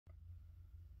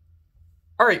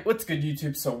Alright, what's good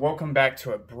YouTube? So welcome back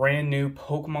to a brand new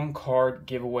Pokemon card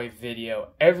giveaway video.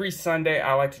 Every Sunday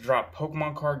I like to drop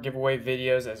Pokemon card giveaway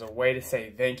videos as a way to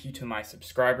say thank you to my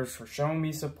subscribers for showing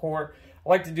me support. I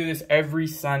like to do this every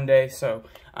Sunday, so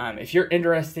if you're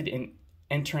interested in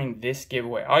entering this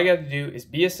giveaway, all you got to do is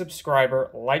be a subscriber,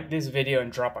 like this video,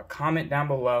 and drop a comment down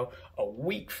below. A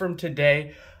week from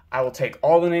today, I will take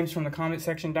all the names from the comment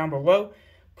section down below,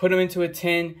 put them into a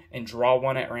tin, and draw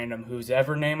one at random.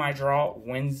 Whoever name I draw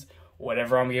wins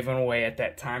whatever I'm giving away at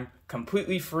that time.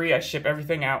 Completely free. I ship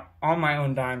everything out on my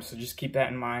own dime, so just keep that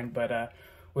in mind. But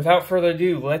without further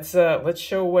ado, let's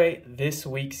show away this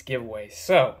week's giveaway.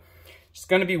 So it's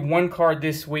going to be one card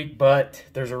this week, but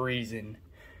there's a reason.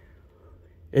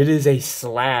 It is a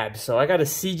slab. So I got a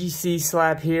CGC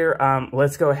slab here.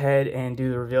 Let's go ahead and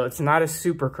do the reveal. It's not a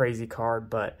super crazy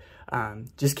card, but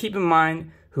just keep in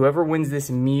mind, whoever wins this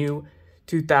Mew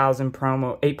 2000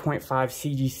 promo 8.5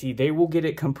 CGC, they will get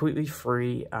it completely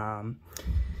free.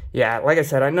 Yeah, like I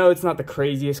said, I know it's not the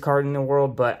craziest card in the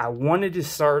world, but I wanted to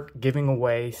start giving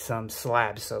away some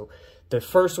slabs. So the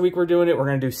first week we're doing it, we're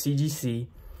going to do CGC.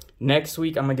 Next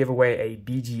week, I'm going to give away a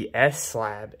BGS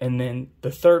slab. And then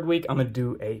the third week, I'm going to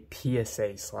do a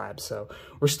PSA slab. So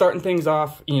we're starting things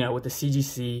off, with the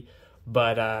CGC.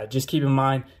 But just keep in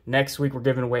mind, next week, we're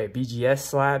giving away a BGS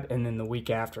slab. And then the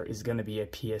week after is going to be a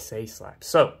PSA slab.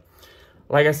 So,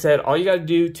 like I said, all you got to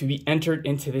do to be entered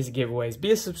into this giveaway is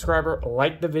be a subscriber,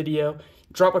 like the video,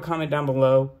 drop a comment down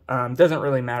below. Doesn't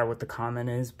really matter what the comment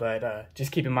is, but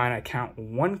just keep in mind, I count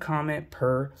one comment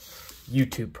per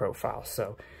YouTube profile.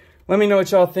 So let me know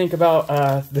what y'all think about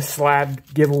the slab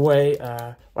giveaway.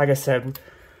 Like I said,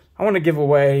 I want to give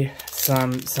away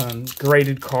some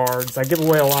graded cards. I give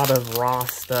away a lot of raw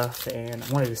stuff, and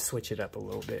I wanted to switch it up a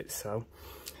little bit. So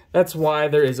that's why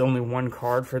there is only one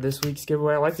card for this week's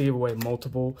giveaway. I like to give away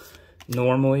multiple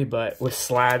normally, but with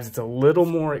slabs, it's a little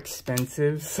more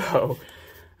expensive. So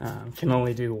can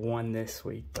only do one this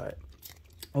week. But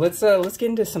let's get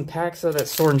into some packs. So that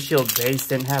Sword and Shield base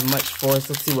didn't have much for us.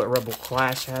 Let's see what Rebel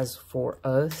Clash has for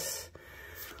us.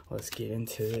 Let's get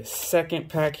into this second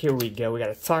pack. Here we go. We got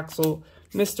a Toxel,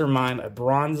 Mr. Mime, a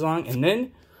Bronzong, and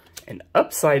then an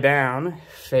upside down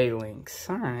Phalanx.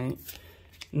 All right.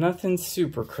 Nothing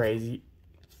super crazy,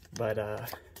 but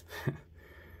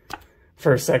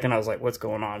for a second I was like, what's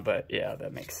going on? But yeah,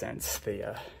 that makes sense.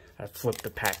 I flipped the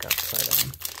pack upside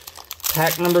down.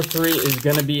 Pack number 3 is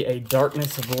going to be a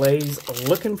Darkness Ablaze,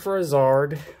 looking for a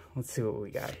Zard. Let's see what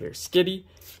we got here. Skitty,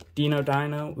 Dino,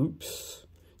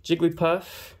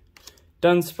 Jigglypuff,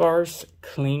 Dunsparce,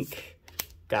 Clink,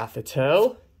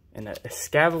 Gothitelle, and a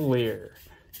Escavalier.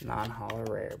 Non-holo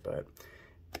rare, but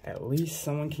at least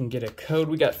someone can get a code.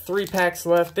 We got 3 packs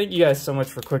left. Thank you guys so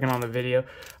much for clicking on the video.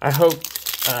 I hope,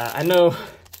 I know,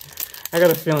 I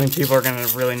got a feeling people are going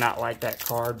to really not like that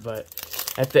card, but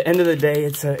at the end of the day,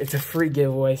 it's a free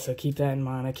giveaway, so keep that in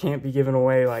mind. I can't be giving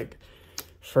away, like,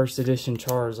 first edition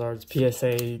Charizards,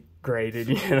 PSA graded,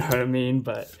 you know what I mean?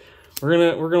 But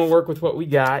we're gonna work with what we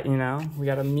got, We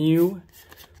got a Mew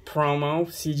promo,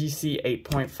 CGC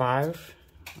 8.5.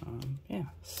 Yeah,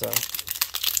 so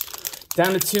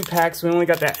down to 2 packs. We only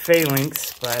got that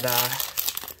Phalanx, but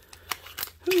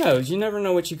who knows? You never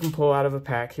know what you can pull out of a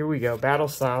pack. Here we go. Battle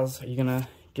Styles. Are you gonna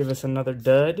give us another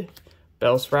dud?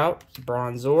 Bellsprout,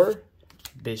 Bronzor,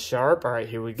 Bisharp. All right,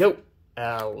 here we go.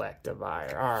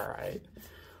 Electivire. All right.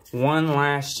 One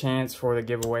last chance for the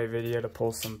giveaway video to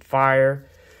pull some fire.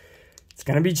 It's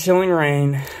going to be Chilling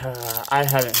Rain. I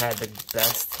haven't had the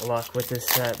best luck with this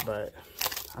set, but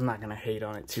I'm not going to hate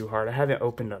on it too hard. I haven't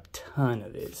opened a ton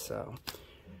of it, so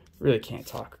really can't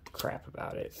talk crap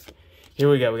about it. Here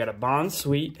we go. We got a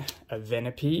Bonsweet, a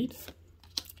Venipede,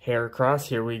 Heracross.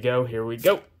 Here we go. Here we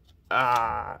go.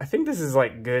 I think this is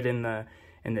like good in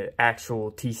the actual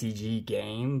TCG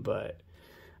game, but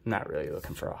I'm not really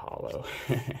looking for a holo.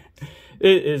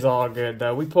 It is all good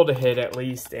though. We pulled a hit at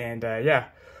least, and yeah.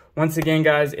 Once again,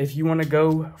 guys, if you want to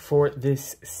go for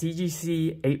this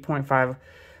CGC 8.5,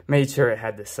 made sure it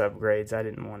had the subgrades. I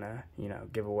didn't want to,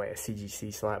 give away a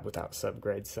CGC slab without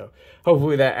subgrades. So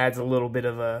hopefully that adds a little bit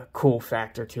of a cool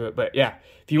factor to it. But yeah,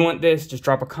 if you want this, just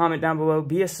drop a comment down below.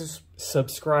 Be a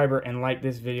subscriber and like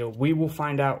this video. We will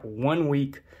find out 1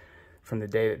 week from the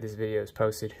day that this video is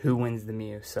posted who wins the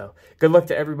Mew. So good luck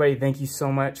to everybody. Thank you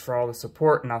so much for all the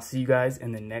support, and I'll see you guys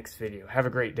in the next video. Have a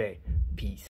great day. Peace.